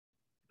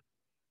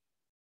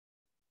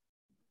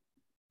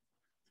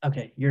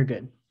Okay, you're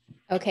good.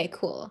 Okay,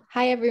 cool.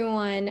 Hi,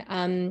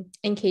 everyone.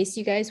 In case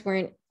you guys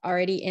weren't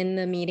already in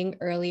the meeting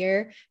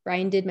earlier,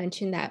 Brian did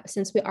mention that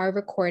since we are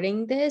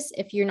recording this,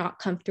 if you're not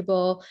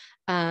comfortable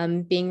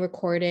being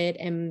recorded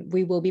and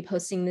we will be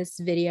posting this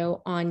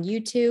video on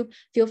YouTube,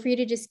 feel free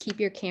to just keep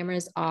your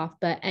cameras off.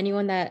 But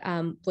anyone that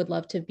would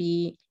love to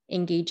be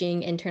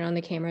engaging and turn on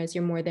the cameras,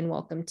 you're more than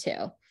welcome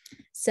to.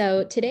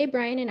 So today,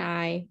 Brian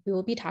and we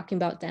will be talking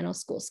about dental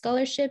school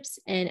scholarships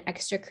and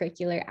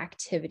extracurricular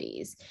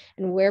activities,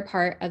 and we're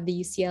part of the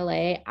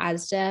UCLA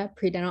ASDA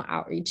Pre-Dental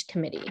Outreach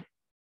Committee.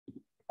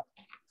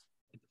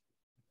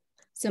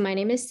 So my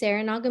name is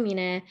Sarah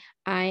Nagamine.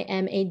 I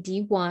am a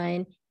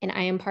D1, and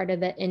I am part of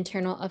the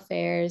internal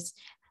affairs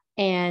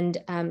and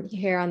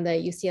here on the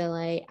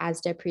UCLA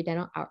ASDA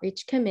Pre-Dental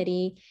Outreach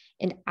Committee.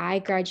 And I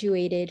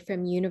graduated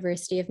from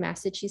University of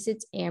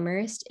Massachusetts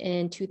Amherst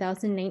in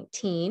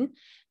 2019.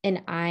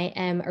 And I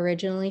am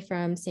originally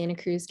from Santa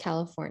Cruz,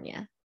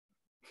 California.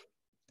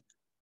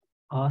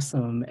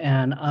 Awesome.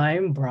 And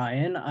I'm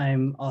Brian.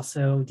 I'm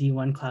also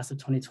D1 class of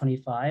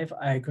 2025.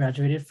 I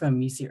graduated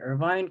from UC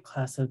Irvine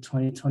class of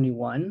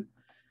 2021.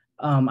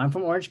 I'm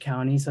from Orange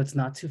County, so it's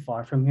not too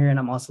far from here. And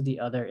I'm also the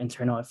other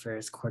internal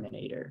affairs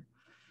coordinator.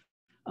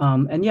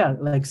 And yeah,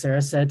 like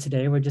Sarah said,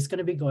 today we're just going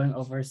to be going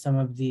over some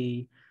of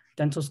the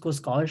dental school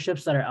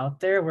scholarships that are out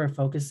there. We're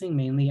focusing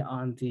mainly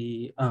on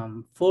the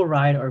full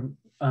ride or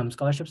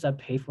scholarships that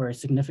pay for a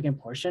significant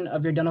portion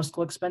of your dental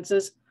school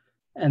expenses.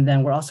 And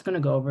then we're also going to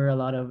go over a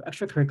lot of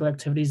extracurricular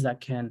activities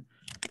that can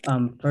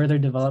further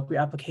develop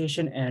your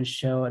application and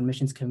show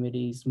admissions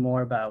committees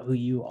more about who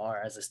you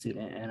are as a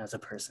student and as a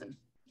person.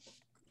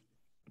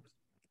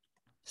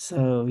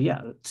 So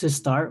yeah, to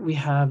start, we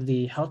have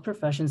the Health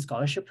Profession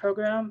Scholarship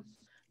Program.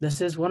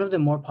 This is one of the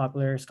more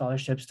popular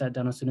scholarships that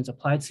dental students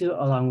apply to,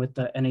 along with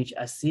the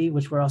NHSC,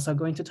 which we're also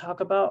going to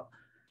talk about.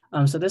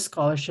 So this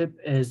scholarship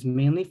is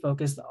mainly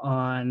focused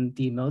on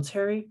the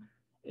military.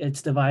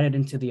 It's divided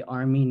into the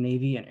Army,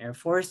 Navy, and Air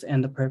Force,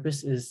 and the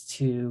purpose is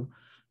to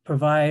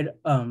provide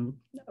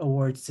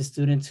awards to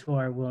students who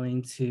are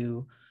willing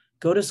to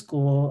go to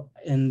school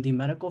in the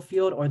medical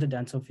field or the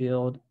dental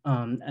field,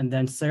 and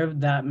then serve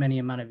that many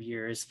amount of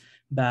years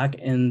back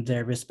in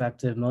their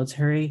respective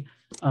military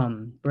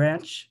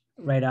branch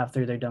right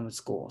after they're done with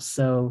school.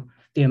 So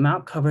the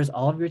amount covers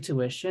all of your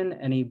tuition,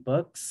 any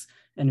books,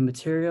 any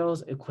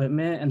materials,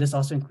 equipment, and this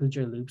also includes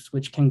your loops,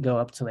 which can go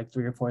up to like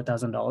 $3,000 or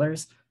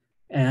 $4,000,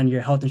 and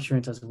your health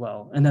insurance as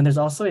well. And then there's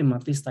also a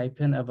monthly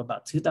stipend of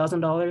about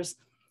 $2,000,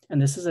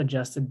 and this is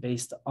adjusted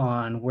based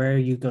on where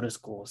you go to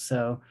school.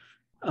 So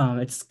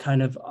it's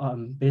kind of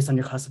based on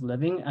your cost of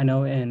living. I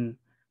know in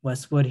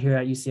Westwood here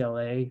at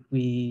UCLA,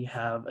 we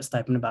have a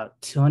stipend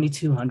about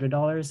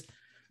 $2,200,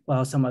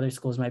 while some other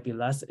schools might be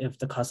less if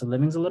the cost of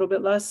living is a little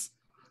bit less.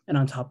 And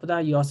on top of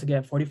that, you also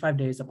get 45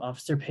 days of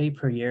officer pay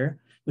per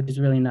year, which is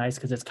really nice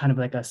because it's kind of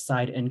like a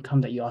side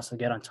income that you also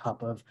get on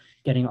top of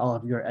getting all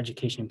of your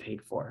education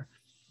paid for.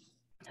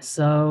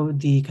 So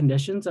the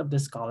conditions of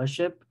this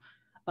scholarship,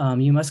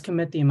 you must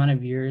commit the amount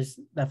of years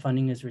that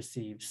funding is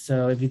received.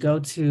 So if you go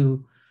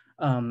to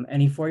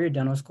any four-year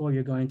dental school,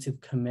 you're going to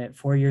commit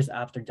 4 years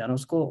after dental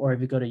school, or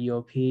if you go to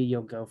UOP,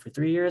 you'll go for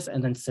 3 years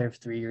and then serve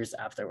 3 years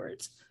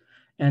afterwards.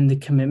 And the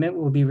commitment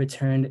will be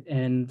returned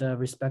in the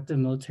respective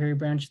military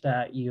branch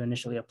that you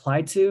initially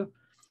applied to.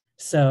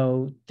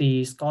 So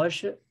the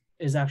scholarship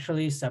is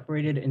actually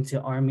separated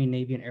into Army,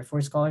 Navy, and Air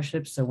Force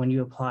scholarships. So when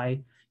you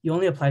apply, you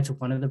only apply to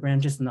one of the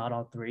branches, not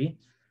all three.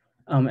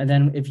 And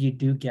then if you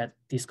do get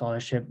the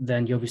scholarship,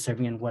 then you'll be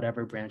serving in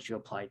whatever branch you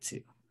apply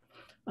to.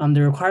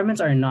 The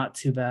requirements are not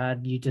too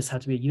bad. You just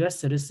have to be a US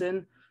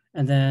citizen,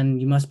 and then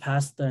you must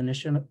pass the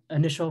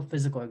initial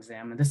physical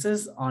exam. And this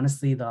is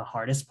honestly the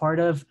hardest part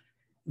of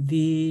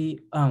the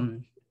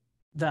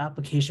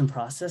application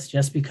process,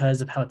 just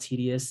because of how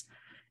tedious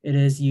it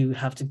is. You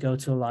have to go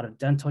to a lot of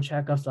dental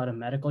checkups, a lot of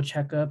medical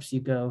checkups. You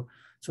go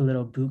to a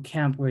little boot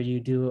camp where you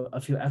do a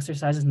few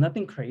exercises,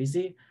 nothing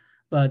crazy,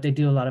 but they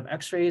do a lot of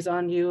x-rays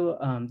on you.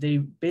 They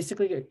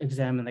basically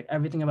examine like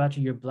everything about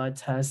you, your blood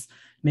tests,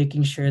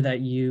 making sure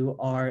that you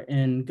are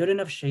in good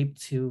enough shape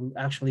to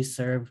actually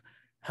serve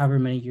however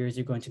many years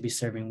you're going to be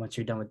serving once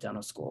you're done with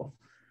dental school.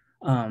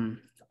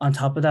 On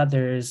top of that,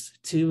 there's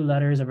 2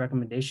 letters of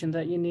recommendation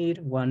that you need,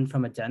 one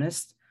from a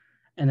dentist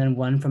and then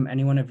one from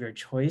anyone of your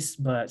choice,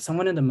 but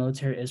someone in the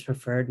military is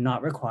preferred,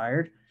 not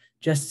required,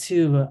 just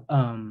to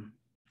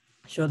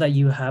show that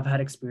you have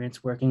had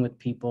experience working with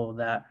people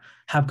that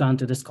have gone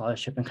through the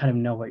scholarship and kind of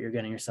know what you're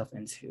getting yourself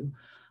into.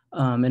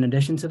 In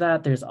addition to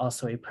that, there's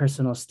also a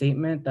personal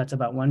statement that's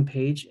about 1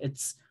 page.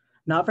 It's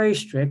not very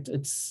strict.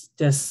 It's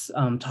just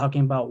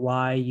talking about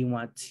why you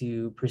want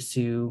to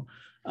pursue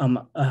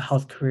a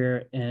health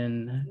career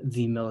in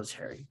the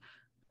military.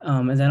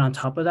 And then on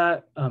top of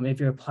that, if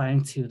you're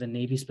applying to the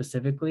Navy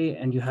specifically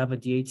and you have a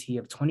DAT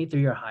of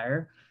 23 or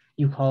higher,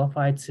 you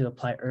qualify to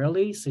apply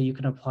early. So you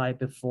can apply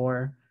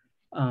before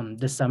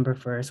December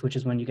 1st, which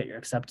is when you get your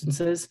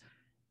acceptances.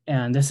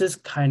 And this is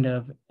kind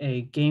of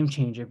a game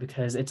changer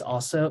because it's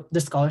also,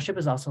 the scholarship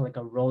is also like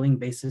a rolling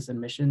basis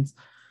admissions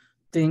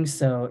things.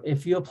 So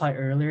if you apply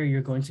earlier,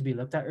 you're going to be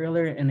looked at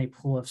earlier in a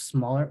pool of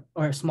smaller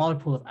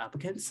pool of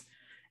applicants.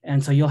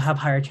 And so you'll have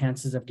higher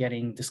chances of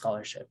getting the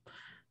scholarship.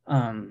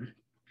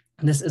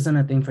 This isn't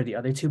a thing for the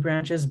other two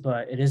branches,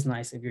 but it is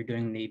nice if you're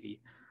doing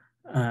Navy.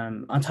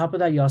 On top of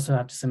that, you also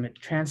have to submit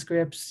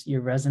transcripts,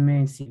 your resume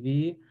and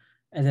CV.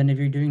 And then if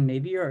you're doing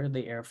Navy or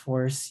the Air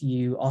Force,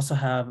 you also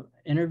have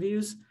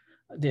interviews.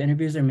 The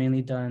interviews are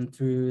mainly done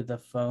through the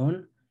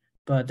phone,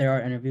 but there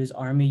are interviews.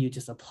 Army, you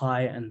just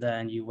apply and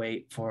then you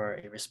wait for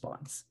a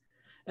response.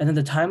 And then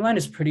the timeline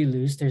is pretty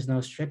loose. There's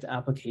no strict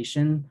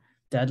application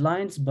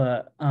deadlines,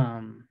 but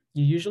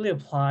you usually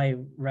apply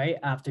right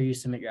after you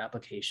submit your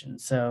application.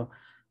 So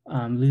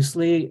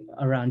loosely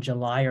around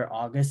July or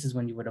August is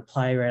when you would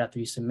apply right after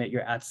you submit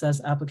your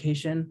ATSES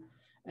application.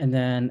 And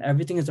then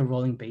everything is a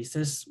rolling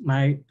basis.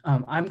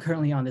 I'm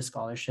currently on this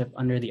scholarship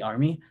under the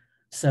Army.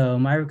 So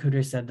my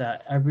recruiter said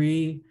that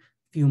every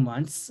few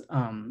months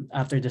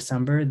after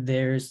December,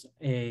 there's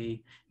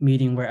a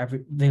meeting where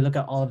they look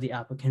at all of the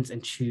applicants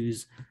and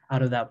choose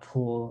out of that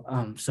pool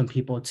some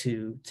people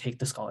to take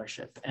the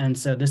scholarship. And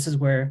so this is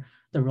where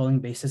the rolling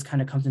basis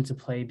kind of comes into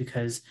play,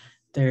 because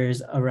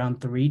there's around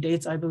 3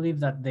 dates, I believe,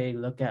 that they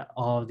look at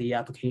all of the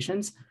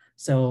applications.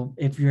 So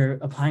if you're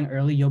applying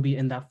early, you'll be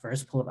in that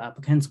first pool of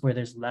applicants where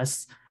there's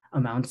less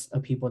amounts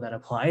of people that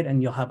applied,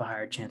 and you'll have a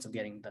higher chance of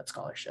getting that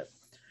scholarship.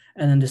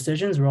 And then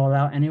decisions roll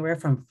out anywhere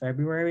from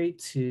February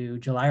to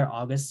July or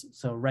August,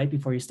 so right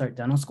before you start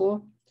dental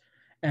school.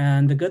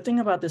 And the good thing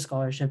about this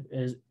scholarship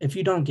is if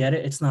you don't get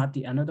it, it's not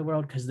the end of the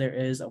world, because there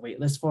is a wait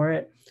list for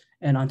it.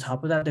 And on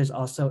top of that, there's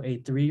also a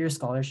 3-year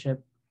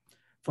scholarship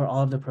for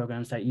all of the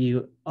programs that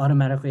you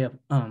automatically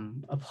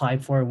apply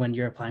for when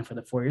you're applying for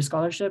the 4-year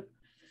scholarship.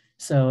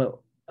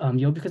 So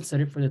you'll be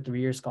considered for the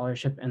 3-year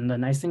scholarship. And the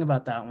nice thing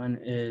about that one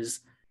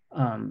is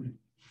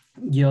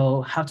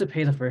you'll have to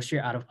pay the first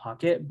year out of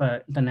pocket,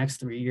 but the next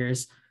 3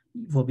 years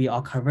will be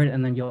all covered.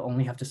 And then you'll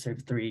only have to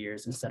serve 3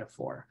 years instead of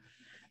 4.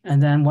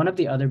 And then one of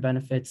the other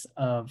benefits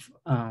of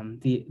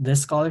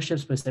this scholarship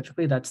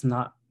specifically that's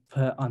not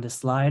put on the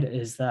slide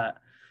is that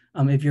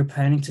if you're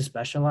planning to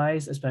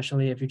specialize,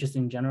 especially if you're just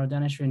in general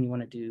dentistry and you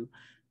want to do,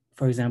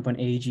 for example, an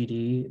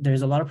AGD,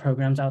 there's a lot of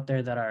programs out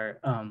there that are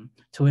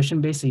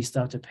tuition-based, so you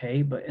still have to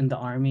pay, but in the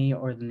Army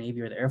or the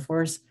Navy or the Air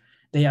Force,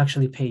 they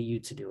actually pay you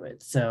to do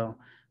it. So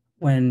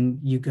when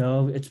you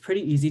go, it's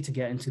pretty easy to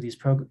get into these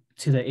the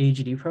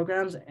AGD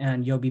programs,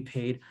 and you'll be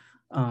paid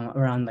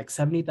around like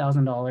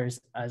 $70,000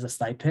 as a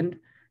stipend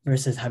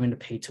versus having to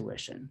pay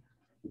tuition.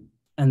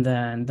 And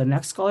then the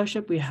next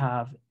scholarship we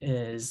have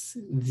is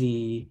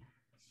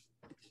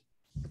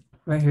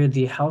right here,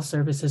 the Health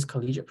Services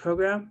Collegiate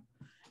Program.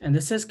 And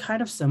this is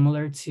kind of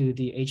similar to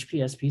the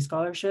HPSP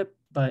scholarship,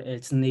 but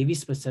it's Navy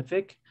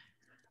specific.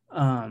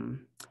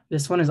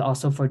 This one is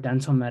also for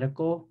dental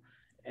medical,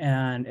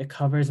 and it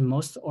covers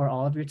most or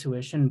all of your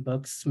tuition,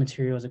 books,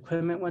 materials,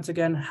 equipment, once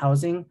again,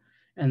 housing.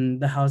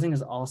 And the housing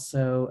is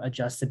also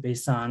adjusted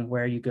based on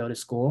where you go to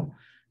school.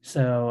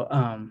 So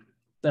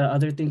the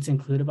other thing to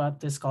include about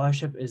this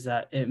scholarship is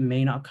that it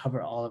may not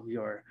cover all of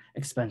your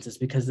expenses,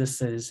 because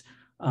this is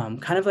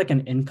kind of like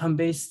an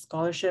income-based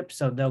scholarship.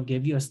 So they'll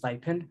give you a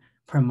stipend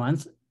per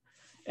month,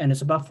 and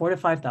it's about $4,000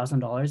 to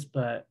 $5,000,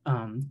 but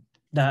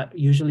that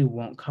usually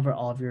won't cover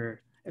all of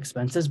your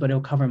expenses, but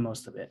it'll cover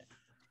most of it.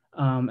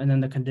 And then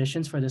the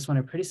conditions for this one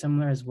are pretty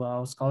similar as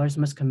well. Scholars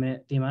must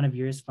commit the amount of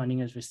years funding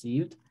is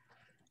received.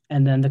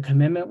 And then the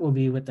commitment will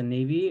be with the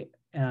Navy.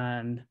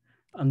 And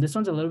this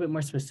one's a little bit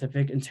more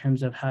specific in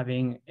terms of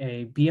having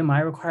a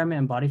BMI requirement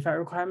and body fat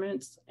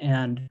requirements.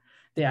 And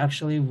they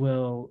actually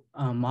will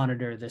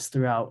monitor this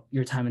throughout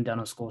your time in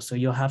dental school. So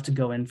you'll have to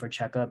go in for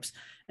checkups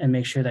and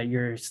make sure that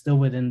you're still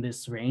within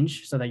this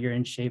range so that you're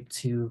in shape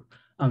to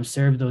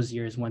serve those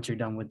years once you're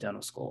done with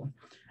dental school.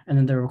 And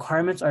then the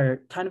requirements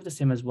are kind of the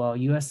same as well.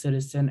 US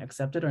citizen,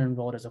 accepted or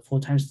enrolled as a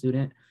full-time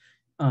student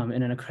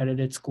in an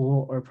accredited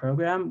school or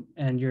program,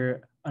 and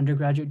your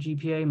undergraduate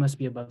GPA must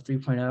be above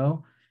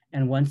 3.0.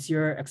 And once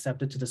you're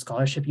accepted to the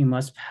scholarship, you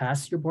must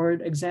pass your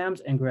board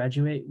exams and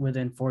graduate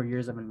within 4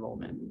 years of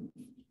enrollment.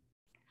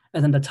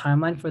 And then the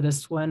timeline for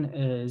this one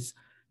is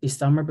the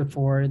summer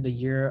before the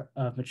year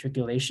of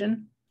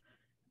matriculation.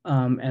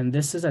 And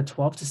this is a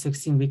 12 to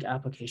 16 week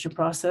application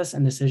process,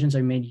 and decisions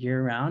are made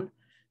year round.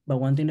 But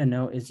one thing to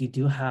note is you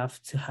do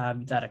have to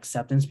have that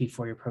acceptance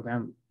before your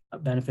program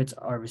benefits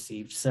are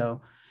received.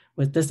 So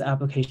with this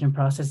application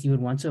process, you would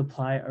want to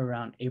apply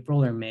around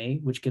April or May,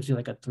 which gives you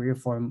like a 3 or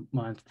 4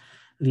 month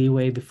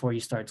leeway before you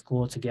start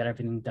school to get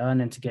everything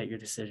done and to get your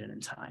decision in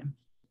time.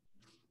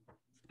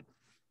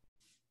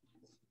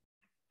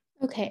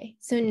 Okay,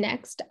 so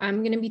next I'm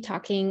going to be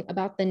talking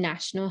about the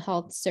National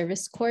Health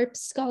Service Corps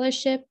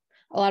Scholarship.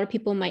 A lot of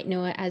people might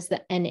know it as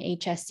the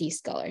NHSC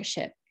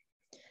Scholarship.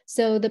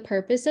 So the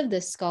purpose of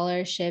this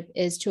scholarship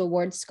is to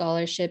award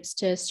scholarships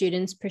to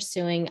students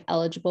pursuing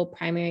eligible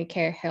primary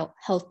care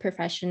health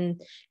profession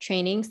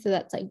training. So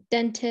that's like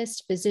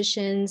dentists,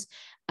 physicians,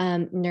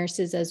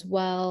 nurses as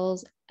well,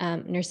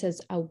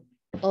 nurses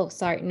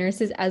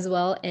as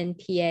well, and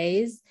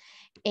PAs.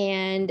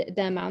 And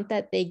the amount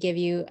that they give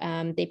you,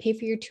 they pay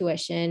for your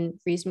tuition,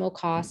 reasonable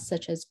costs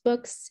such as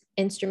books,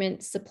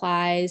 instruments,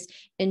 supplies,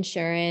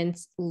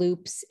 insurance,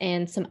 loops,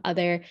 and some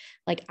other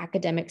like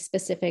academic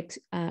specific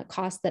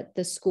costs that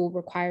the school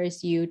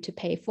requires you to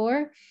pay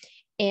for.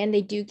 And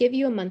they do give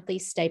you a monthly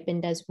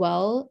stipend as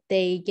well.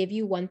 They give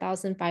you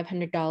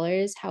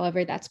 $1,500.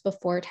 However, that's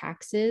before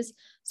taxes.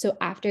 So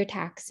after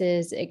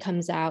taxes, it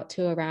comes out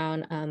to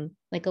around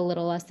like a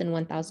little less than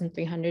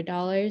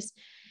 $1,300.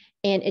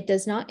 And it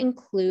does not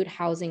include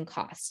housing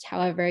costs.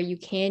 However, you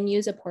can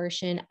use a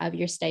portion of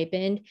your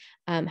stipend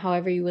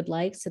however you would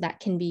like. So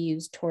that can be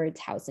used towards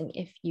housing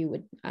if you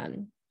would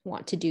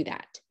want to do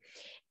that.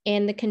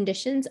 And the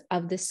conditions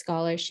of the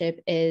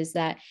scholarship is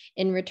that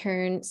in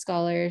return,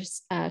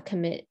 scholars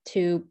commit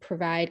to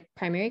provide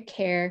primary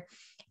care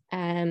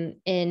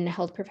in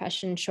health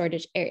profession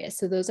shortage areas.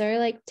 So those are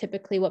like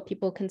typically what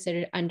people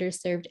consider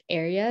underserved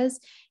areas.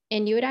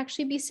 And you would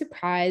actually be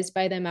surprised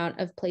by the amount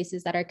of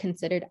places that are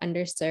considered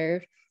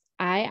underserved.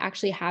 I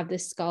actually have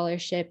this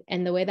scholarship,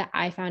 and the way that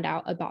I found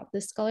out about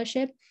this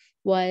scholarship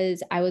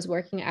was I was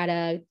working at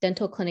a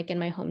dental clinic in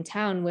my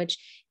hometown, which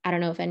I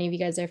don't know if any of you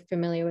guys are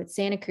familiar with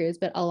Santa Cruz,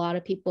 but a lot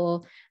of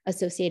people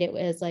associate it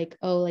with like,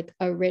 oh, like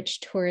a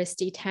rich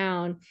touristy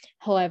town.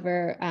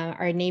 However,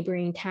 our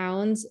neighboring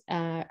towns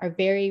are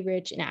very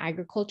rich in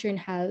agriculture and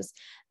has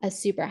a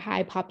super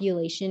high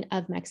population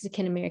of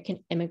Mexican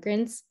American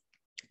immigrants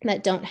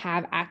that don't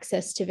have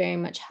access to very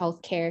much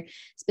healthcare,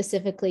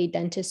 specifically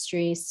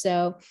dentistry.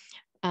 So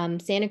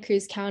Santa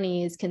Cruz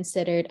County is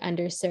considered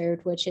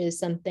underserved, which is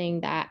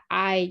something that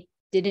I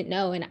didn't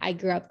know, and I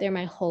grew up there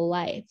my whole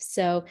life.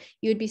 So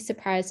you would be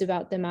surprised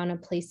about the amount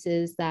of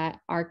places that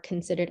are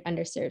considered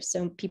underserved.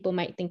 So people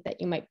might think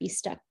that you might be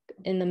stuck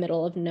in the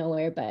middle of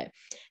nowhere, but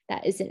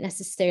that isn't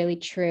necessarily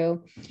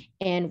true.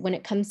 And when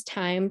it comes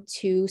time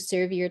to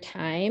serve your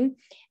time,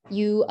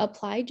 you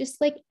apply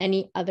just like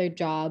any other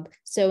job.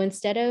 So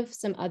instead of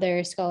some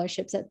other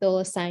scholarships that they'll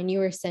assign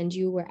you or send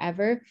you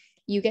wherever,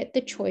 you get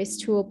the choice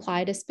to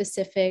apply to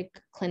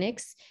specific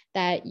clinics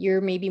that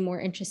you're maybe more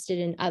interested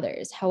in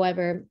others.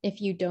 However,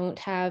 if you don't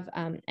have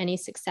any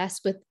success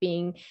with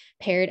being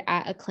paired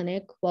at a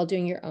clinic while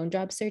doing your own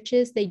job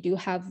searches, they do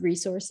have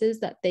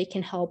resources that they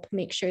can help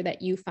make sure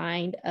that you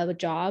find a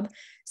job.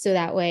 So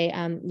that way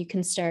you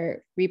can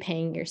start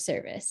repaying your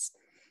service.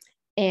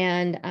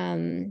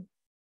 And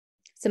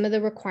some of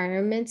the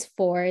requirements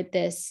for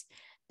this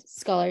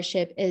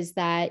scholarship is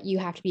that you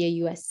have to be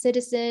a US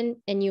citizen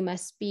and you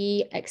must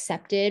be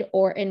accepted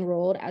or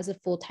enrolled as a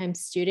full-time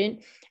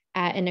student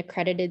at an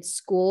accredited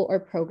school or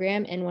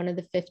program in one of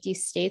the 50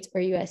 states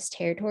or US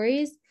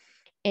territories.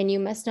 And you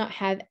must not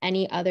have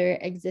any other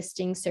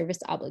existing service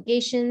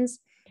obligations.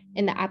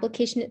 And the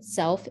application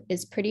itself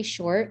is pretty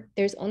short.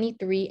 There's only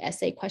 3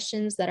 essay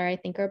questions that I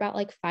think are about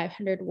like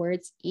 500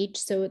 words each.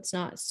 So it's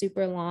not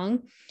super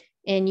long.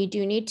 And you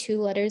do need 2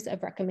 letters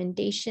of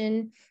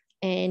recommendation,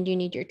 and you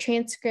need your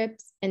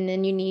transcripts, and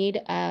then you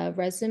need a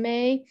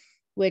resume,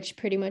 which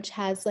pretty much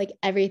has like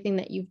everything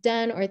that you've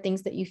done or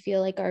things that you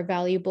feel like are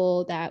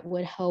valuable that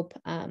would help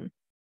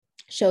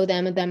show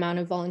them the amount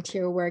of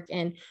volunteer work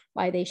and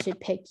why they should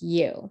pick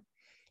you.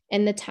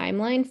 And the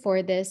timeline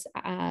for this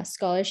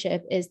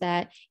scholarship is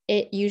that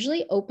it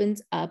usually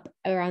opens up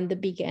around the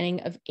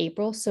beginning of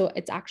April. So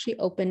it's actually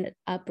opened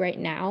up right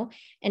now,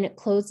 and it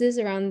closes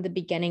around the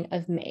beginning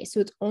of May. So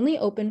it's only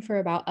open for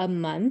about a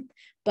month,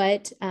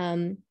 but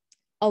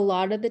a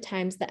lot of the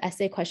times the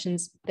essay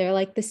questions, they're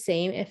like the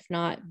same, if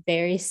not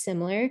very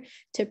similar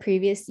to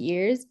previous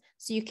years.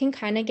 So you can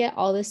kind of get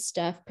all this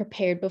stuff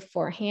prepared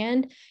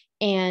beforehand,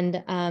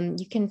 and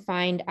you can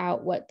find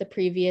out what the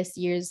previous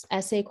year's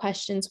essay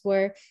questions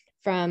were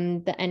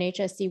from the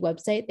NHSC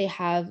website. They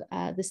have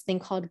this thing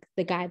called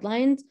the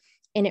guidelines,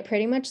 and it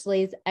pretty much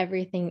lays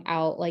everything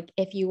out, like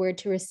if you were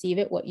to receive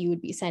it, what you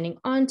would be signing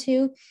on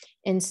to,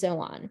 and so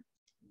on.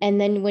 And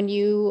then when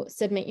you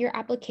submit your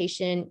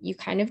application, you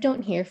kind of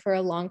don't hear for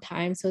a long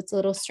time. So it's a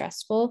little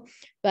stressful,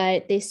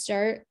 but they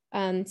start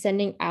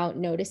sending out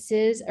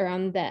notices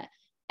around the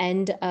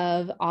end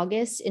of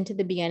August into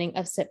the beginning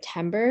of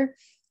September.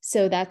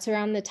 So that's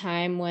around the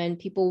time when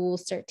people will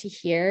start to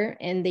hear,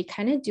 and they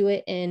kind of do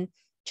it in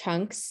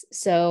chunks.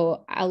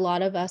 So a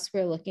lot of us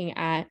were looking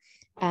at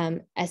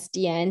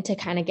SDN to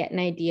kind of get an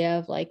idea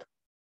of like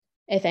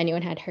if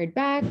anyone had heard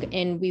back,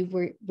 and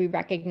we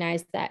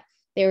recognized that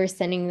they were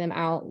sending them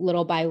out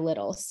little by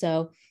little.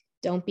 So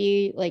don't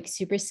be like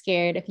super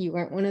scared if you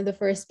weren't one of the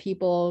first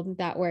people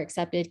that were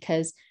accepted,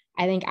 because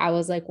I think I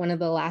was like one of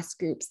the last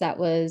groups that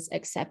was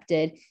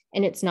accepted,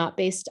 and it's not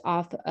based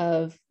off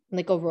of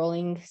like a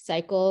rolling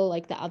cycle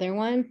like the other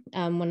one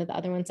of the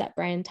other ones that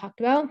Brian talked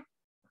about.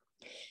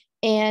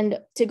 And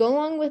to go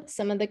along with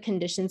some of the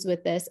conditions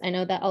with this, I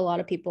know that a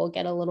lot of people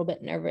get a little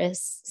bit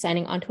nervous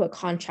signing onto a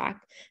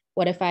contract.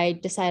 What if I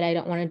decide I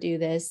don't want to do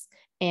this?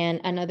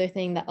 And another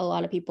thing that a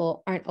lot of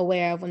people aren't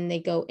aware of when they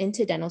go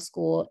into dental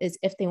school is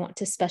if they want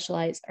to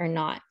specialize or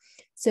not.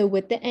 So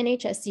with the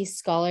NHSC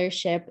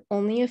scholarship,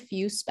 only a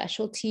few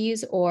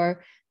specialties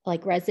or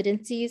like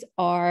residencies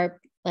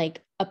are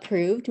like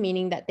approved,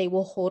 meaning that they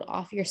will hold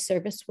off your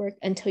service work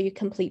until you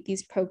complete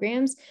these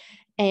programs.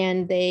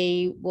 And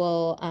they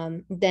will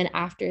then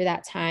after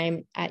that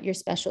time at your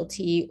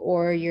specialty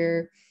or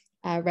your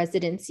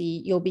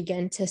residency, you'll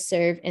begin to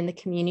serve in the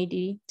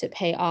community to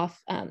pay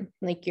off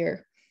like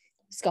your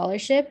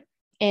scholarship.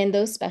 And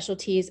those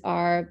specialties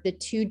are the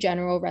 2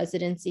 general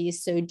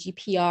residencies, so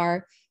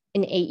GPR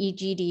and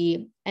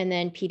AEGD, and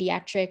then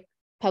pediatric,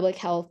 public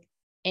health,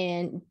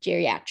 and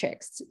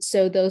geriatrics.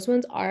 So those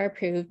ones are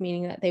approved,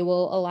 meaning that they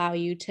will allow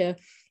you to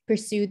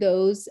pursue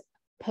those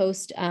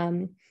post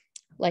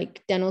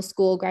like dental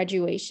school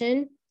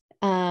graduation.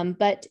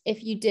 But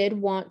if you did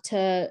want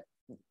to,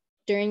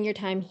 during your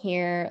time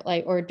here,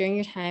 like, or during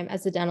your time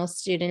as a dental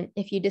student,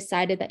 if you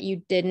decided that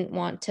you didn't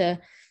want to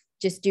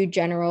just do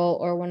general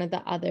or one of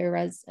the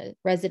other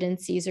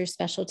residencies or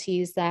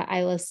specialties that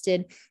I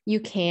listed, you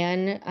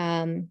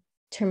can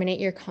terminate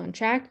your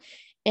contract.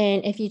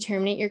 And if you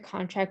terminate your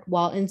contract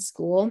while in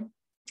school,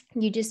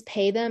 you just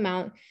pay the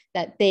amount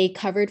that they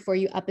covered for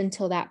you up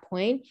until that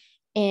point,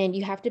 and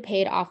you have to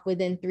pay it off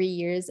within 3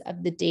 years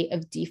of the date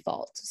of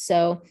default.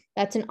 So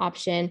that's an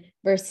option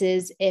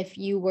versus if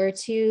you were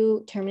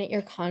to terminate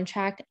your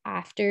contract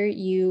after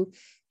you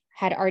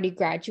had already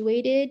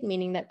graduated,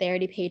 meaning that they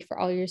already paid for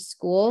all your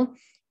school,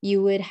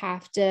 you would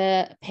have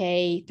to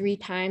pay 3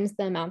 times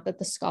the amount that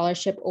the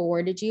scholarship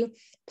awarded you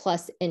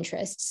plus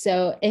interest.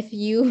 So if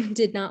you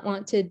did not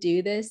want to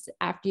do this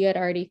after you had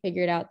already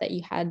figured out that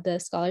you had the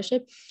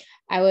scholarship,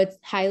 I would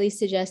highly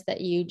suggest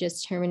that you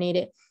just terminate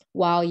it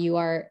while you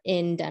are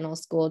in dental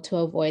school to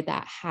avoid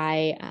that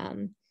high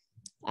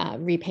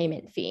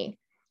repayment fee.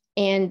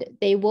 And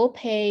they will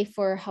pay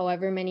for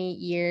however many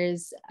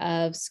years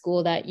of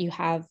school that you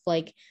have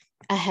like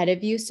ahead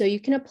of you. So you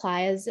can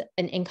apply as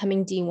an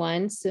incoming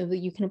D1, so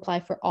you can apply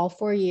for all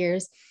 4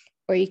 years,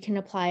 or you can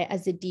apply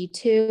as a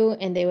D2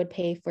 and they would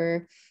pay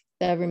for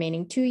the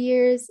remaining 2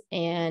 years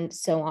and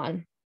so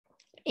on.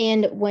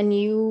 And when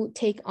you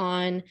take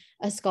on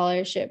a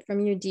scholarship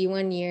from your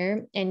D1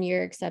 year and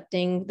you're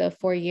accepting the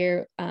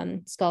 4-year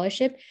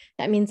scholarship,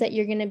 that means that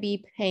you're going to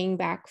be paying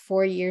back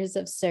 4 years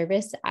of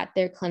service at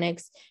their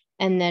clinics.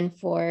 And then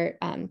for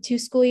 2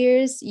 school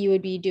years, you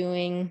would be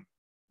doing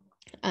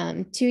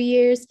 2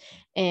 years,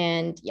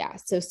 and yeah,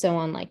 so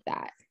on like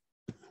that.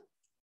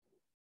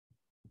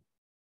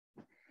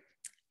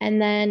 And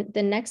then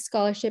the next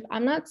scholarship,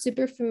 I'm not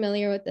super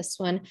familiar with this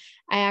one.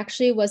 I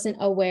actually wasn't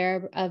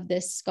aware of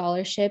this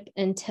scholarship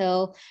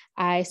until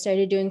I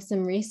started doing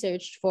some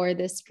research for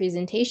this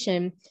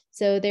presentation.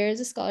 So there is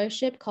a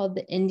scholarship called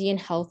the Indian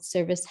Health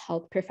Service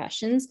Health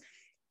Professions.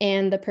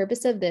 And the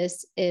purpose of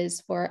this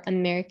is for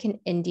American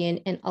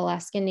Indian and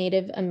Alaska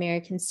Native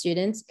American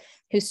students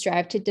who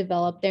strive to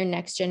develop their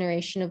next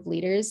generation of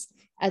leaders,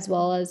 as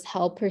well as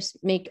help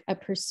make a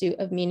pursuit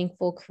of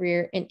meaningful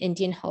career in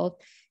Indian health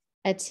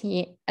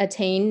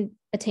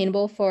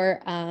attainable for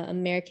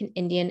American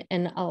Indian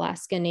and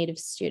Alaska Native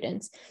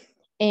students.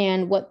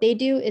 And what they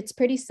do, it's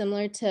pretty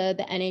similar to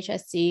the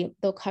NHSC.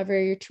 They'll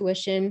cover your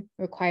tuition,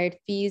 required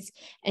fees,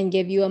 and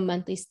give you a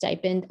monthly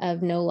stipend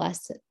of no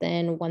less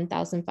than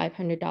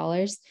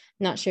 $1,500.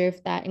 Not sure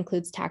if that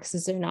includes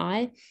taxes or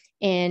not.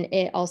 And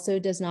it also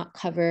does not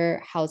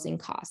cover housing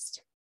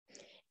cost.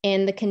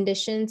 And the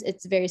conditions,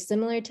 it's very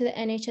similar to the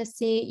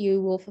NHSC.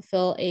 You will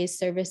fulfill a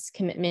service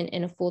commitment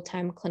in a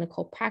full-time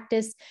clinical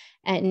practice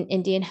at an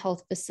Indian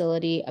health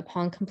facility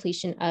upon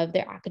completion of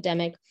their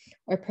academic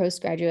or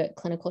postgraduate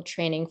clinical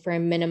training for a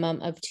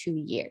minimum of 2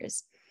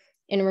 years.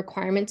 And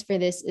requirements for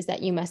this is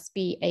that you must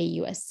be a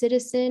US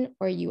citizen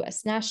or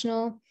US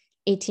national,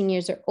 18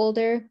 years or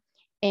older.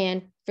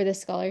 And for the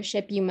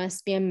scholarship, you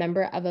must be a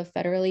member of a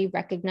federally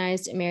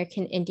recognized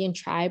American Indian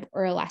tribe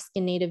or Alaska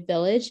Native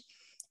village,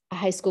 a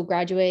high school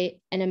graduate,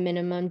 and a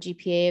minimum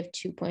GPA of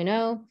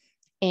 2.0.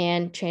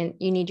 And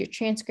you need your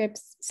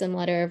transcripts, some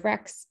letter of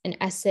recs, an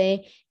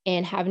essay,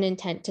 and have an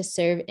intent to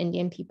serve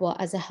Indian people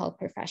as a health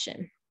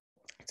profession.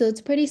 So it's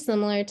pretty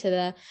similar to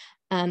the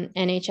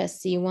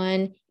NHSC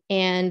one.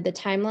 And the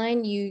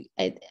timeline,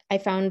 I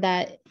found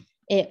that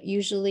it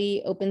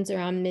usually opens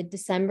around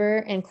mid-December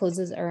and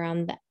closes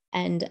around the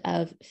end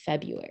of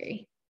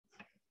February.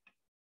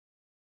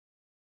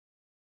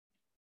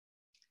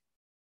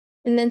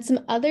 And then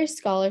some other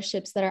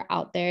scholarships that are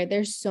out there.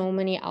 There's so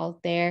many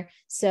out there.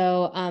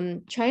 So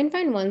try and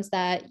find ones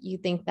that you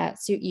think that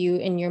suit you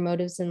and your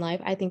motives in life.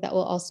 I think that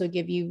will also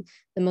give you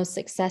the most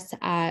success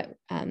at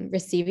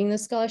receiving the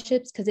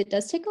scholarships, because it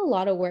does take a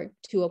lot of work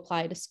to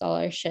apply to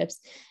scholarships.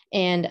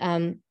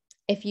 And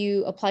if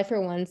you apply for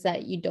ones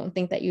that you don't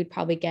think that you'd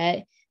probably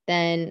get,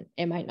 then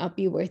it might not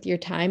be worth your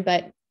time,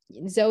 but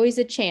it's always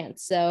a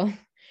chance. So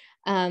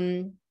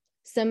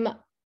some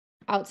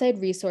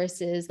outside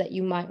resources that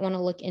you might want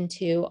to look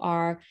into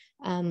are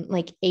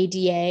like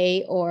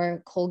ADA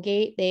or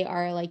Colgate. They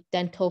are like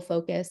dental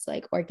focused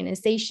like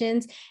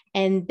organizations,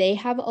 and they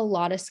have a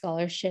lot of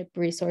scholarship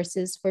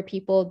resources for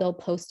people. They'll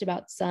post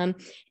about some,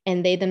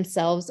 and they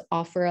themselves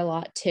offer a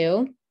lot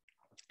too.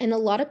 And a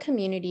lot of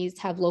communities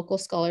have local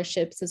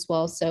scholarships as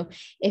well. So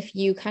if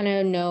you kind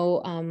of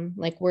know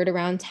like word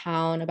around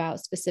town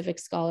about specific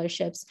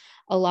scholarships,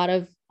 a lot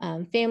of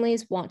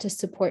families want to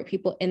support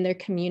people in their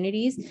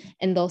communities,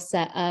 and they'll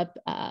set up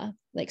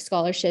like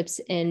scholarships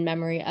in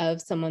memory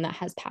of someone that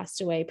has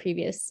passed away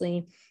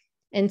previously.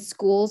 And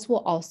schools will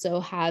also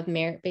have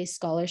merit-based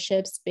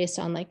scholarships based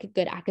on like a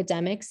good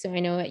academics. So I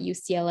know at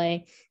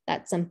UCLA,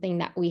 that's something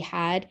that we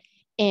had.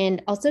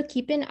 And also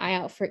keep an eye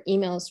out for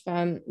emails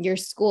from your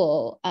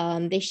school.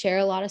 They share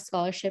a lot of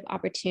scholarship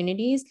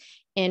opportunities.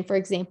 And for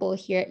example,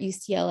 here at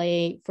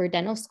UCLA for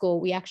dental school,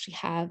 we actually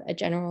have a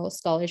general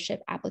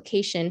scholarship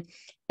application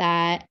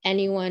that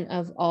anyone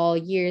of all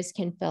years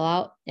can fill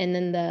out. And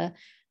then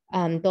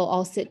they'll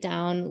all sit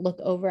down, look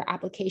over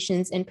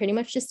applications, and pretty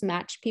much just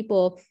match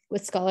people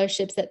with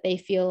scholarships that they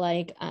feel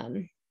like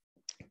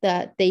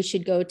that they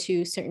should go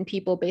to certain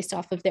people based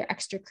off of their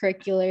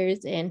extracurriculars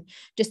and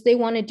just they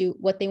want to do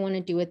what they want to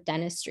do with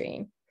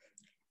dentistry.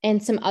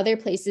 And some other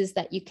places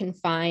that you can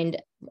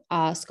find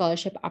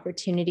scholarship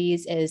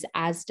opportunities is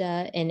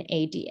ASDA and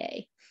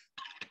ADA.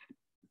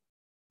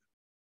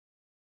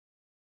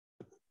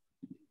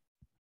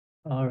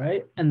 All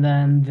right, and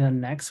then the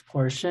next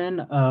portion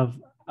of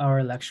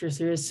our lecture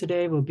series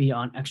today will be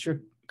on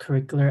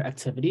extracurricular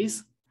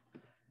activities.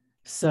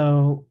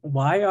 So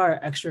why are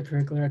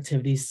extracurricular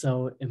activities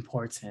so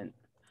important?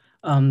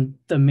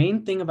 The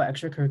main thing about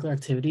extracurricular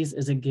activities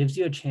is it gives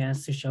you a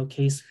chance to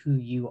showcase who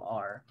you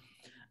are.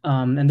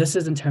 And this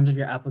is in terms of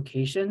your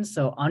application.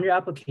 So on your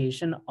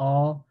application,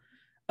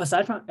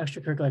 aside from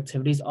extracurricular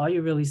activities, all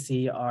you really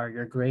see are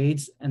your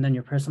grades and then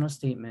your personal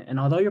statement. And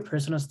although your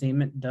personal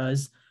statement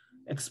does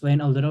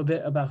explain a little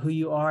bit about who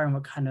you are and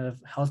what kind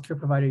of healthcare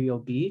provider you'll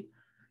be,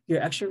 your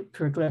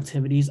extracurricular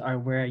activities are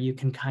where you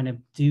can kind of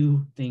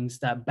do things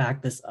that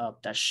back this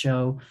up, that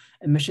show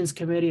admissions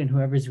committee and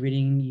whoever's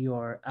reading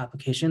your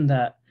application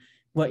that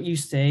what you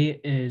say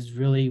is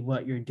really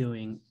what you're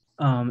doing.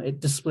 It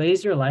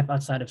displays your life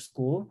outside of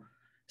school.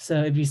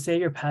 So if you say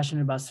you're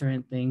passionate about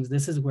certain things,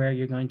 this is where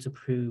you're going to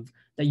prove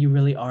that you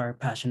really are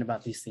passionate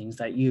about these things,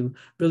 that you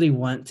really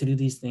want to do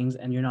these things,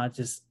 and you're not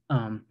just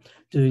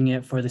doing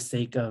it for the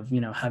sake of,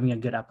 having a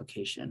good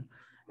application.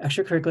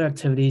 Extracurricular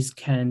activities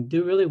can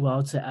do really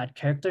well to add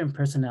character and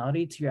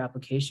personality to your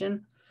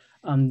application.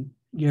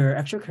 Your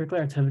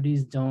extracurricular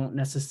activities don't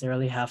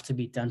necessarily have to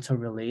be dental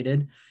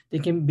related. They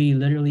can be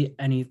literally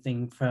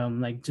anything from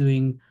like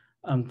doing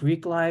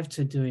Greek life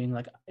to doing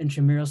like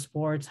intramural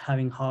sports,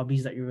 having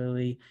hobbies that you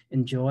really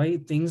enjoy.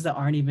 Things that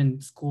aren't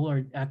even school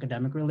or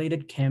academic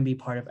related can be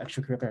part of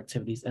extracurricular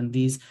activities. And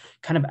these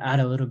kind of add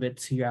a little bit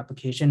to your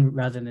application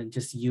rather than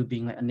just you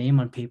being like a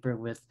name on paper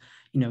with,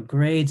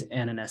 grades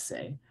and an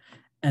essay.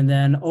 And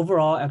then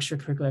overall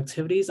extracurricular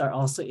activities are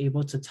also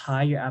able to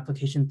tie your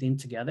application theme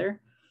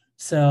together.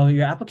 So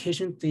your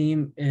application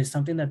theme is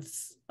something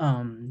that's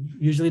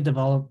usually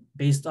developed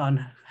based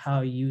on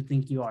how you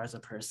think you are as a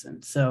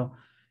person. So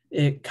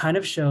it kind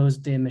of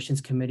shows the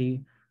admissions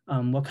committee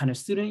what kind of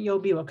student you'll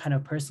be, what kind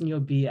of person you'll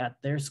be at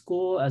their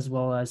school, as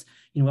well as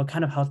what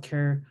kind of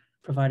healthcare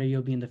provider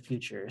you'll be in the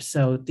future.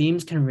 So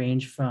themes can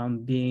range from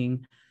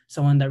being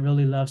someone that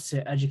really loves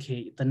to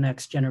educate the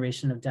next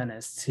generation of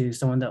dentists to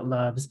someone that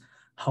loves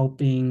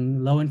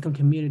helping low-income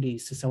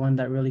communities to someone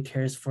that really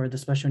cares for the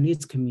special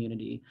needs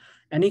community.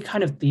 Any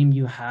kind of theme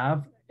you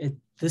have,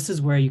 this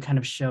is where you kind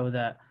of show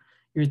that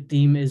your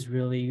theme is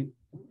really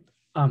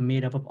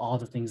made up of all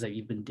the things that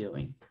you've been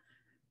doing.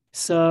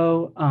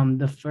 So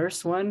the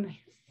first one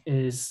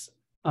is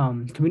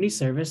community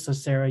service. So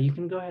Sarah, you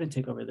can go ahead and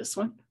take over this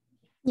one.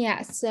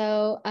 Yeah,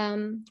 so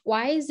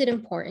why is it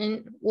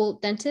important? Well,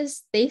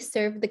 dentists, they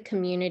serve the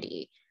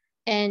community.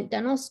 And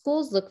dental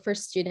schools look for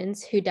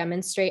students who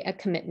demonstrate a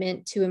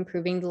commitment to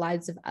improving the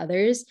lives of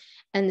others.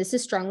 And this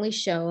is strongly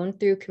shown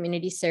through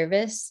community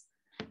service.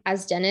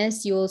 As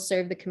dentists, you will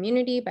serve the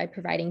community by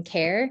providing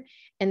care.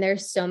 And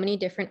there's so many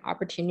different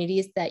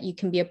opportunities that you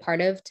can be a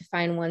part of to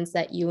find ones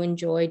that you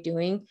enjoy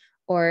doing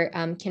or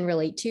can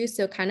relate to.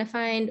 So kind of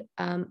find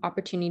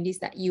opportunities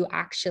that you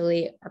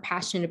actually are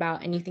passionate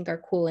about and you think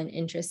are cool and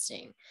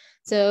interesting.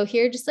 So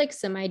here are just like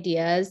some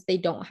ideas. They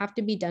don't have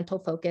to be dental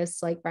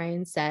focused, like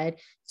Brian said.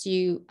 So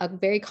a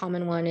very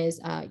common one is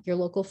your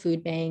local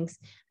food banks.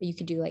 You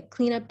could do like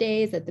cleanup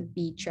days at the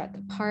beach or at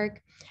the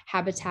park.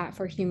 Habitat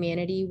for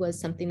Humanity was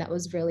something that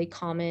was really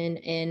common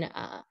in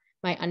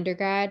my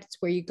undergrad. It's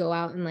where you go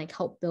out and like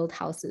help build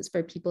houses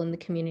for people in the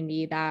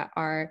community that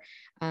are,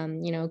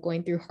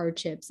 going through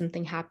hardship.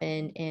 Something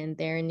happened and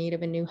they're in need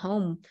of a new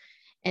home.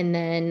 And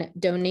then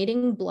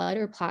donating blood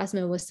or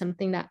plasma was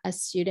something that a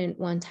student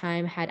one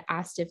time had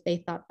asked if they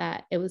thought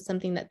that it was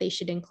something that they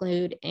should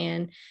include.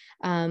 And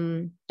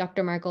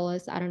Dr.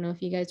 Margolis, I don't know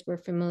if you guys were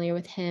familiar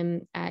with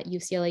him at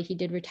UCLA, he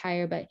did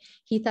retire, but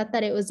he thought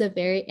that it was a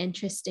very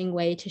interesting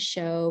way to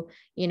show,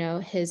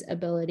 his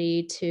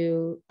ability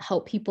to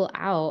help people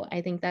out.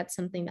 I think that's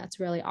something that's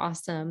really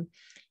awesome.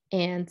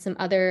 And some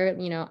other,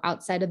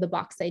 outside of the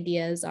box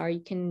ideas are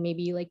you can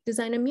maybe like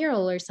design a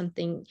mural or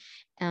something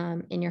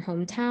in your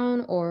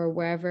hometown or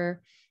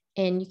wherever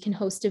And you can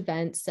host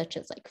events such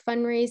as like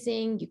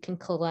fundraising. You can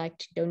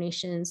collect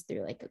donations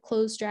through like a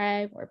clothes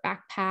drive or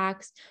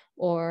backpacks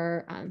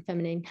or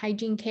feminine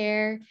hygiene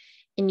care.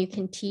 And you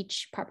can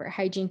teach proper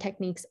hygiene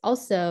techniques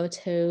also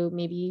to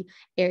maybe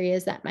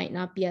areas that might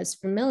not be as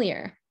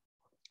familiar.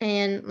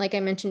 And like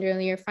I mentioned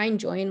earlier, find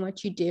joy in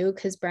what you do,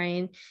 because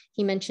Brian,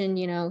 he mentioned,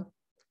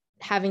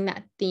 having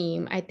that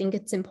theme. I think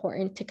it's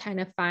important to kind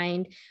of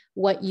find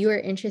what you are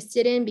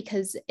interested in,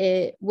 because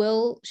it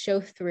will show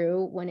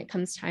through when it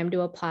comes time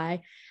to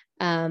apply.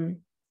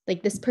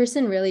 Like this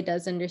person really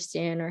does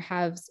understand or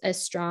has a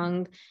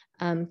strong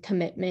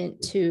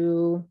commitment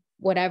to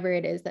whatever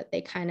it is that they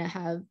kind of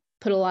have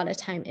put a lot of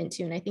time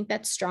into. And I think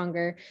that's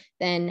stronger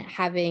than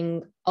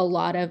having a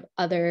lot of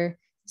other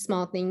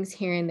small things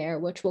here and there,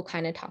 which we'll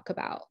kind of talk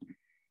about.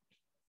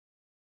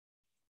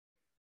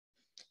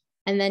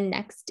 And then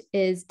next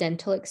is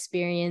dental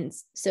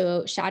experience.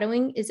 So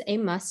shadowing is a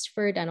must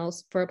for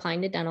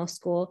applying to dental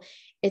school.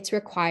 It's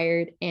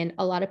required. And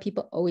a lot of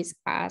people always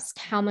ask,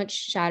 how much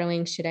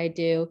shadowing should I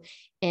do?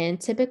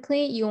 And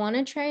typically you want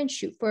to try and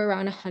shoot for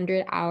around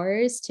 100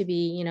 hours to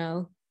be,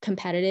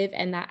 competitive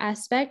in that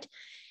aspect.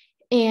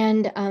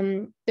 And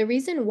the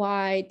reason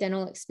why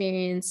dental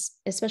experience,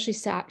 especially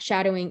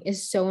shadowing,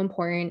 is so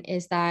important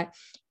is that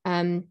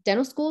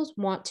dental schools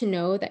want to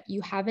know that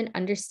you have an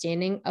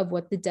understanding of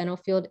what the dental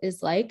field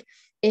is like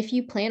if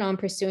you plan on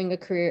pursuing a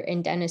career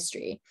in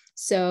dentistry.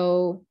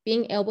 So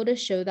being able to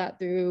show that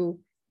through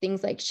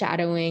things like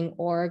shadowing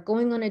or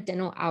going on a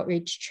dental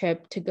outreach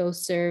trip to go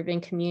serve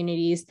in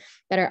communities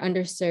that are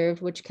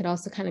underserved, which could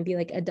also kind of be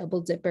like a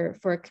double dipper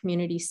for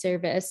community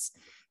service,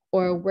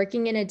 or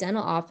working in a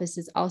dental office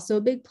is also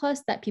a big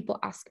plus that people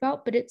ask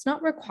about, but it's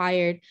not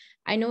required.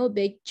 I know a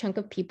big chunk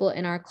of people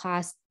in our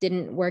class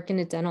didn't work in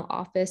a dental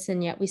office,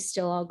 and yet we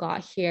still all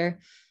got here.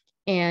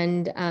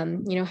 And,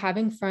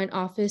 having front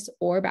office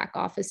or back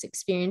office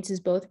experience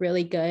is both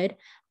really good.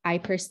 I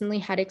personally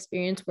had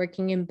experience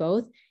working in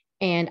both,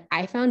 and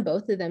I found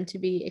both of them to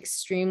be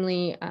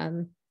extremely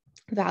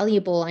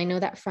valuable. I know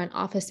that front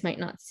office might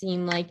not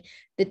seem like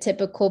the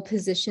typical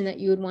position that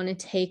you would want to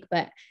take,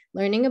 but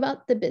learning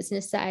about the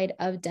business side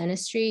of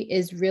dentistry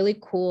is really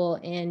cool.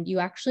 And you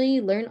actually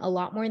learn a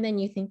lot more than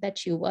you think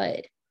that you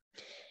would.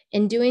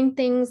 And doing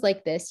things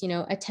like this,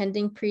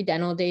 attending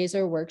pre-dental days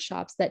or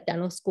workshops that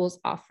dental schools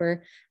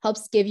offer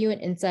helps give you an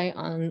insight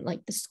on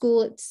like the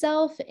school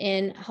itself,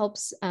 and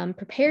helps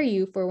prepare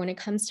you for when it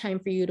comes time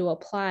for you to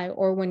apply,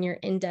 or when you're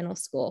in dental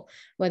school,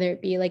 whether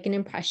it be like an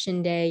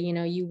impression day.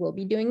 You will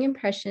be doing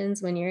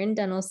impressions when you're in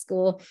dental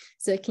school.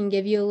 So it can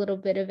give you a little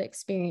bit of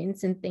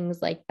experience and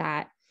things like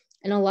that.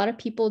 And a lot of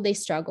people, they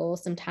struggle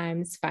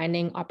sometimes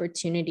finding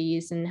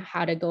opportunities and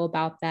how to go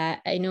about that.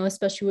 I know,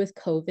 especially with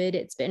COVID,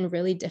 it's been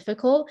really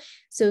difficult.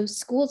 So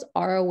schools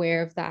are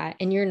aware of that,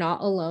 and you're not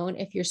alone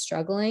if you're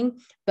struggling,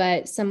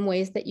 but some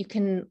ways that you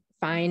can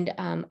find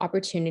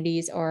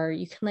opportunities, or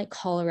you can like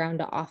call around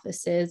to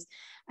offices.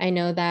 I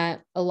know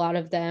that a lot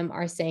of them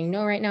are saying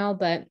no right now,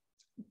 but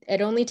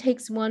it only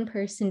takes one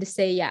person to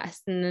say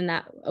yes, and then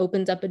that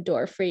opens up a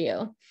door for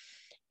you.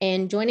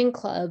 And joining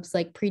clubs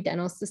like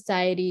pre-dental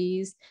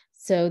societies.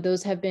 So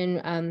those have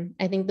been,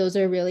 I think those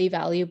are really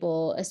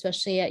valuable,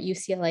 especially at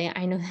UCLA.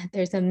 I know that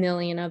there's a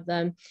million of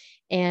them,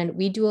 and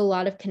we do a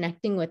lot of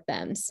connecting with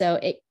them. So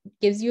it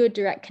gives you a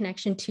direct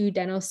connection to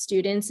dental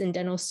students and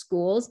dental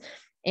schools,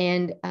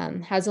 and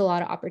has a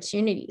lot of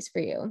opportunities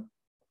for you.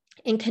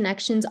 And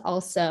connections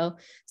also.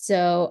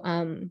 So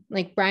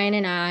like Brian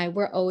and I,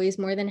 we're always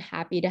more than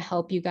happy to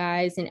help you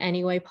guys in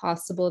any way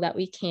possible that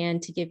we can,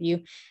 to give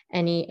you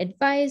any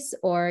advice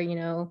or,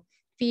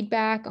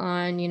 feedback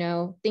on,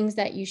 things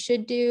that you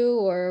should do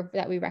or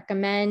that we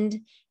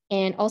recommend.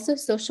 And also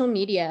social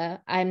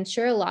media. I'm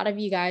sure a lot of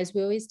you guys,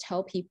 we always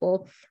tell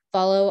people,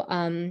 follow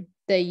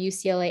the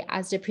UCLA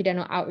ASDA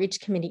Pre-Dental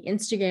Outreach Committee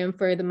Instagram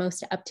for the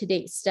most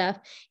up-to-date stuff.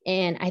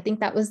 And I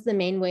think that was the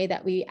main way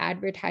that we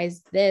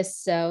advertised this.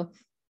 So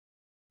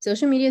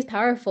social media is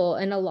powerful,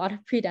 and a lot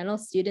of pre-dental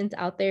students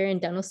out there,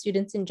 and dental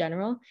students in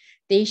general,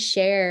 they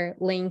share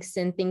links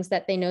and things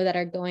that they know that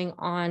are going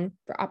on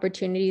for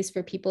opportunities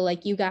for people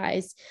like you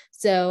guys.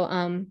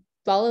 So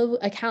follow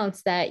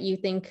accounts that you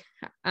think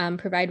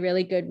provide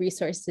really good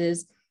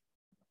resources.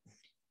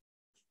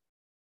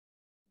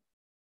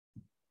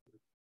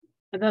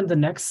 And then the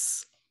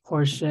next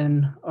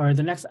portion, or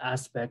the next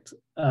aspect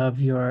of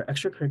your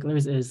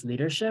extracurriculars, is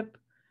leadership.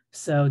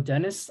 So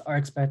dentists are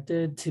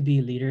expected to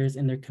be leaders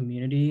in their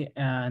community,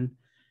 and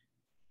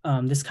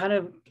this kind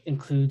of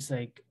includes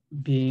like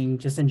being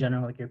just in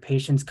general, like your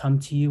patients come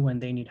to you when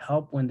they need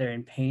help, when they're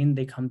in pain,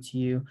 they come to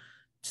you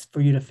just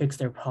for you to fix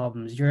their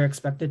problems. You're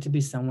expected to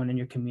be someone in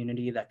your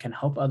community that can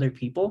help other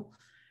people.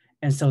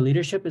 And so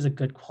leadership is a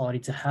good quality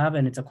to have,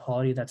 and it's a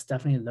quality that's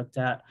definitely looked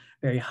at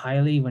very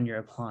highly when you're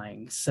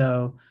applying.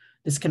 So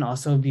this can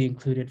also be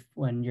included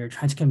when you're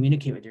trying to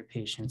communicate with your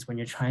patients, when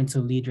you're trying to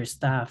lead your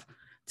staff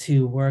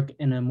to work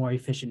in a more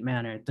efficient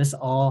manner. This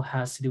all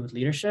has to do with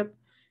leadership.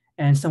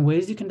 And some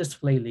ways you can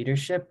display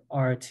leadership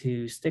are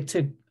to stick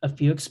to a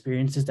few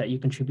experiences that you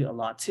contribute a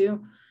lot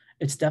to.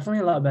 it's definitely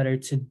a lot better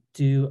to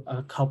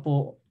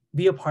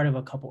be a part of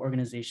a couple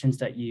organizations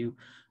that you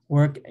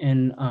work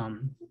in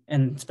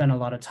and spend a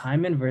lot of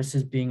time in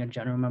versus being a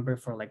general member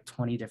for like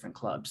 20 different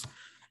clubs.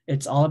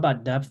 It's all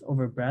about depth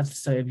over breadth.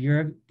 So if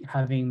you're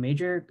having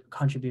major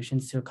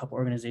contributions to a couple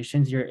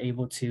organizations, you're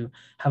able to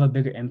have a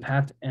bigger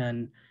impact,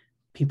 and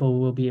people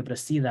will be able to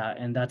see that.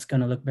 And that's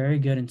going to look very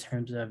good in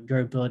terms of your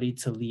ability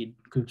to lead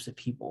groups of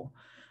people.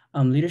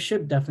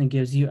 Leadership definitely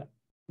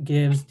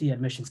gives the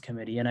admissions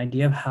committee an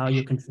idea of how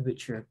you contribute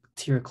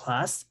to your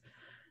class.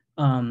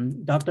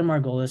 Dr.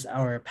 Margolis,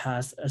 our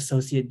past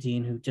associate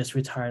dean who just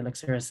retired, like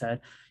Sarah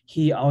said,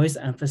 he always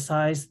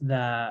emphasized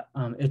that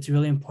it's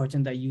really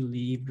important that you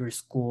leave your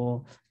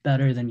school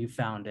better than you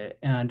found it.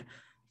 And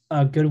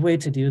a good way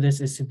to do this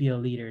is to be a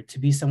leader, to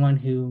be someone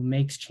who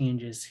makes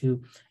changes,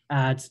 who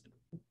adds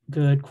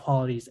good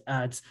qualities,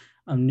 adds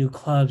new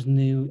clubs,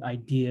 new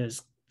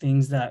ideas,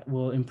 things that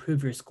will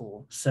improve your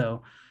school.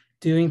 So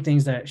doing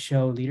things that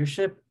show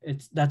leadership,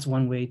 that's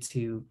one way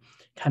to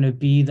kind of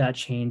be that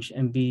change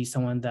and be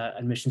someone that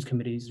admissions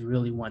committees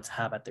really want to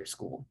have at their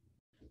school.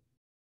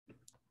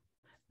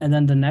 And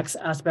then the next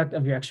aspect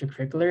of your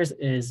extracurriculars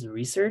is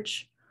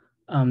research.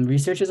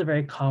 Research is a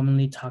very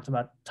commonly talked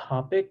about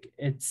topic.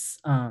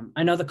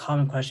 I know the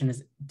common question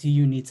is, do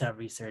you need to have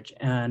research?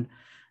 And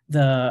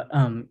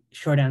the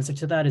short answer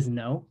to that is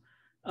no.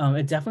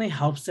 It definitely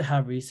helps to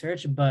have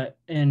research, but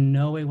in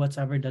no way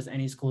whatsoever does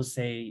any school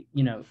say,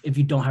 if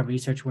you don't have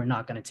research, we're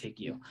not going to take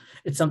you.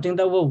 It's something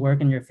that will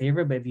work in your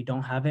favor, but if you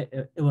don't have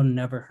it, it will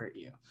never hurt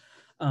you.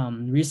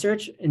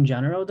 Research in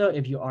general, though,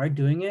 if you are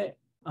doing it,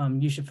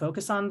 you should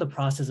focus on the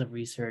process of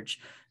research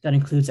that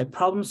includes like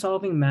problem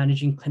solving,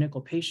 managing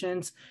clinical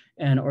patients,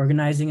 and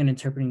organizing and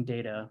interpreting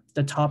data.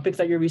 The topic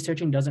that you're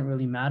researching doesn't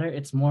really matter.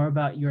 It's more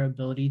about your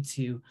ability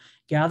to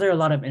gather a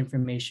lot of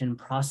information,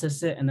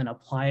 process it, and then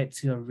apply it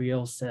to a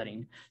real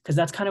setting. Because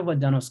that's kind of what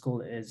dental school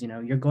is.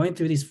 You're going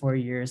through these 4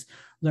 years,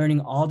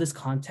 learning all this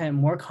content,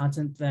 more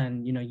content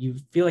than you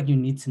feel like you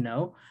need to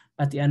know.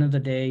 At the end of the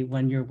day,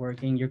 when you're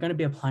working, you're going to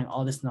be applying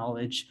all this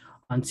knowledge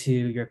onto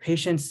your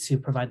patients to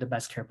provide the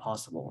best care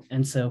possible.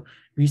 And so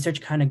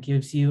research kind of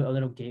gives you a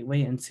little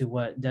gateway into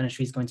what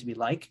dentistry is going to be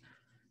like.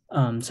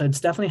 So it's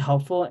definitely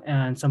helpful.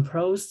 And some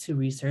pros to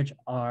research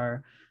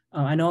are,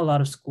 I know a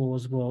lot of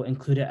schools will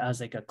include it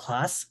as like a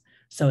class.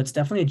 So it's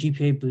definitely a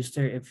GPA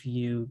booster if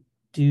you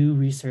do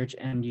research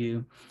and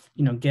you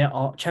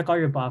check all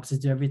your boxes,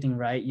 do everything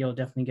right, you'll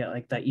definitely get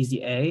like that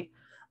easy A.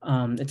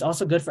 It's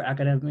also good for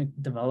academic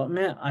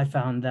development. I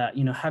found that,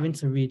 having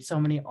to read so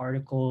many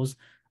articles,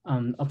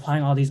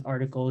 applying all these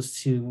articles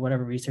to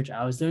whatever research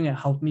I was doing, it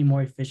helped me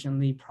more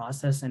efficiently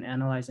process and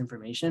analyze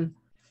information.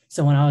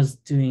 So when I was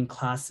doing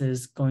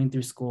classes, going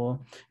through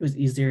school, it was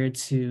easier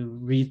to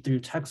read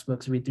through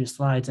textbooks, read through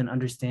slides, and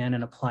understand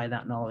and apply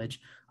that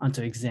knowledge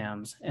onto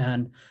exams.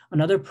 And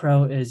another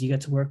pro is you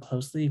get to work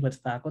closely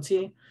with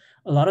faculty.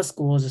 A lot of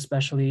schools,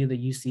 especially the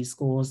UC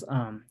schools,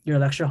 your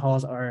lecture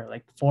halls are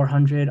like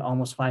 400,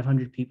 almost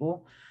 500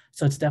 people.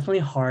 So it's definitely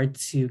hard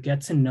to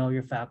get to know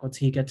your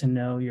faculty, get to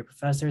know your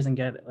professors, and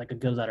get like a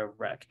good letter of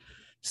rec.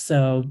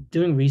 So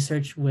doing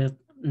research with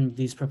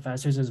these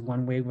professors is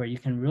one way where you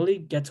can really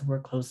get to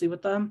work closely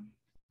with them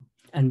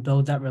and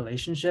build that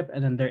relationship.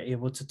 And then they're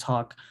able to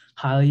talk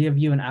highly of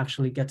you and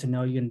actually get to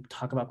know you and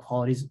talk about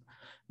qualities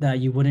that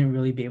you wouldn't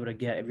really be able to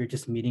get if you're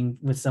just meeting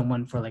with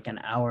someone for like an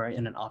hour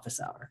in an office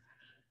hour.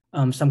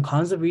 Some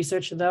cons of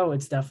research, though,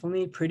 it's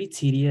definitely pretty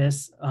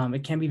tedious.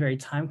 It can be very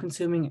time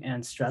consuming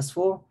and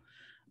stressful.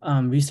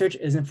 Research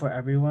isn't for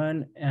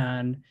everyone.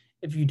 And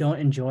if you don't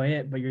enjoy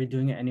it, but you're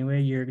doing it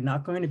anyway, you're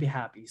not going to be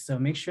happy. So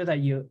make sure that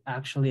you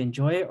actually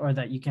enjoy it, or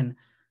that you can,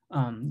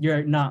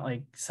 you're not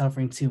like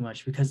suffering too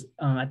much, because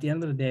at the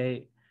end of the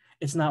day,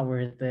 it's not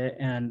worth it.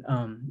 And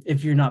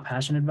if you're not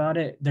passionate about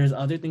it, there's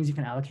other things you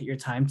can allocate your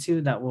time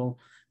to that will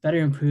better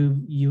improve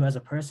you as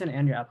a person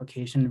and your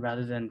application,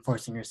 rather than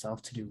forcing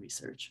yourself to do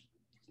research.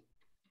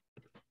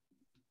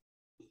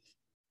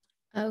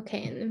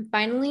 Okay, and then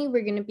finally,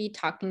 we're going to be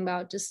talking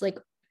about just like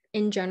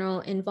in general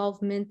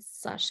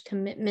involvements /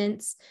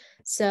 commitments.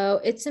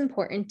 So it's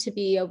important to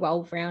be a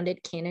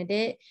well-rounded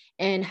candidate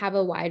and have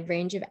a wide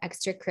range of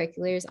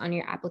extracurriculars on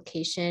your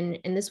application.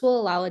 And this will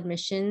allow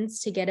admissions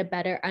to get a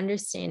better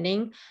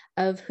understanding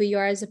of who you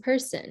are as a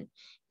person.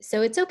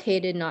 So it's okay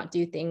to not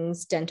do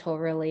things dental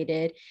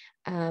related.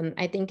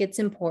 I think it's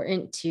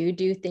important to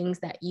do things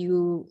that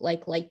you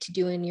like to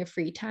do in your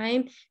free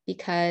time,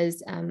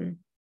 because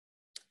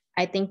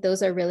I think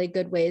those are really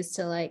good ways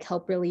to like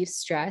help relieve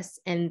stress.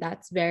 And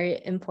that's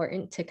very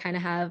important to kind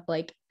of have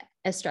like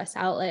a stress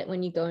outlet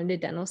when you go into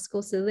dental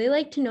school. So they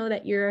like to know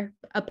that you're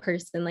a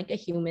person, like a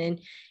human.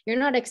 You're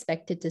not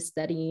expected to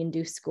study and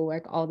do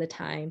schoolwork all the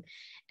time.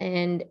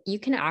 And you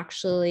can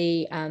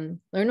actually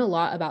learn a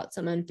lot about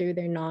someone through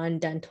their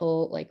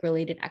non-dental like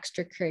related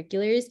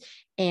extracurriculars,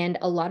 and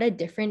a lot of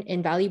different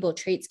invaluable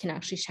traits can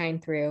actually shine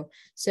through.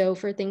 So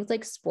for things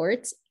like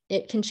sports,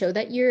 it can show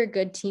that you're a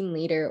good team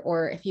leader,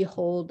 or if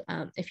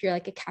you're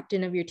like a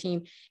captain of your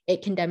team,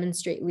 it can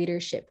demonstrate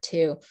leadership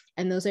too.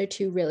 And those are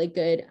two really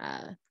good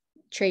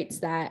traits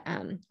that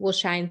will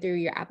shine through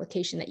your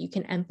application, that you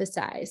can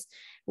emphasize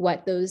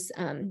what those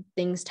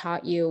things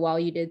taught you while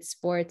you did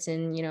sports,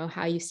 and, you know,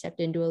 how you stepped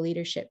into a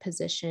leadership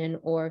position,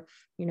 or,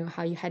 you know,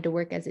 how you had to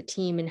work as a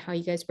team, and how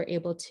you guys were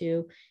able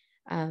to,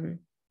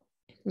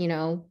 you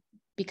know,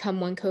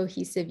 become one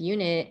cohesive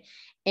unit.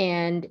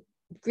 And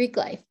Greek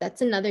life,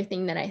 that's another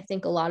thing that I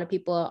think a lot of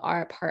people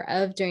are a part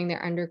of during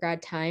their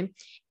undergrad time.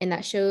 And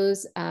that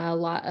shows a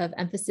lot of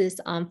emphasis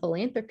on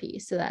philanthropy.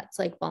 So that's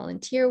like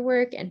volunteer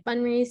work and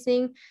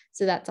fundraising.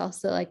 So that's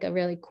also like a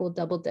really cool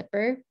double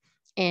dipper.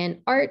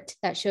 And art,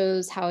 that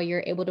shows how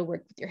you're able to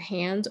work with your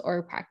hands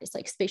or practice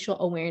like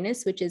spatial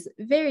awareness, which is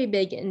very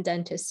big in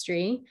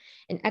dentistry.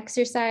 And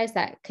exercise,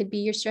 that could be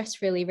your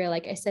stress reliever.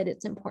 Like I said,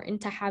 it's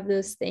important to have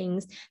those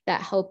things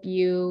that help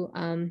you,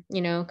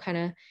 you know, kind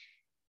of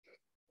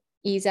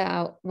ease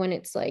out when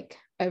it's like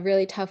a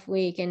really tough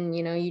week, and,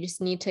 you know, you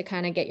just need to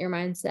kind of get your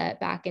mindset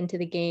back into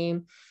the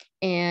game.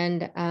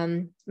 And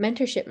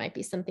mentorship might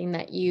be something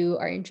that you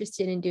are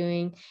interested in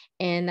doing,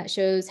 and that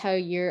shows how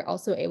you're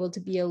also able to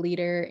be a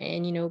leader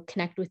and, you know,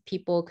 connect with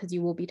people, because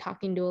you will be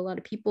talking to a lot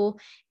of people,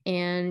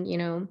 and, you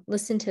know,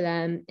 listen to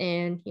them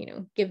and, you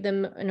know, give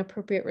them an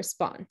appropriate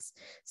response.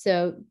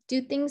 So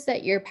do things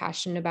that you're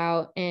passionate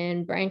about.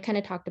 And Brian kind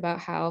of talked about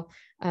how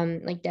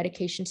like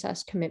dedication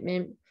 /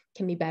 commitment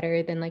can be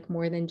better than like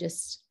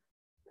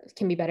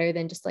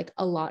like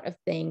a lot of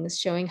things.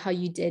 Showing how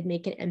you did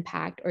make an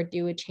impact or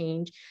do a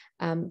change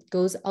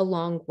goes a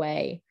long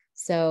way.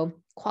 So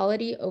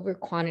quality over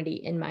quantity,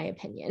 in my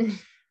opinion.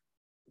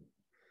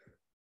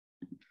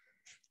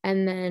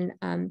 And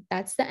then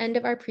that's the end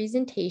of our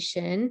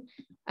presentation.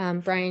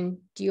 Brian,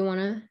 do you want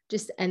to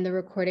just end the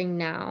recording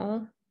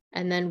now?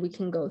 And then we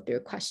can go through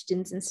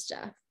questions and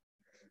stuff.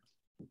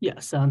 Yeah,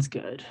 sounds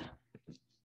good.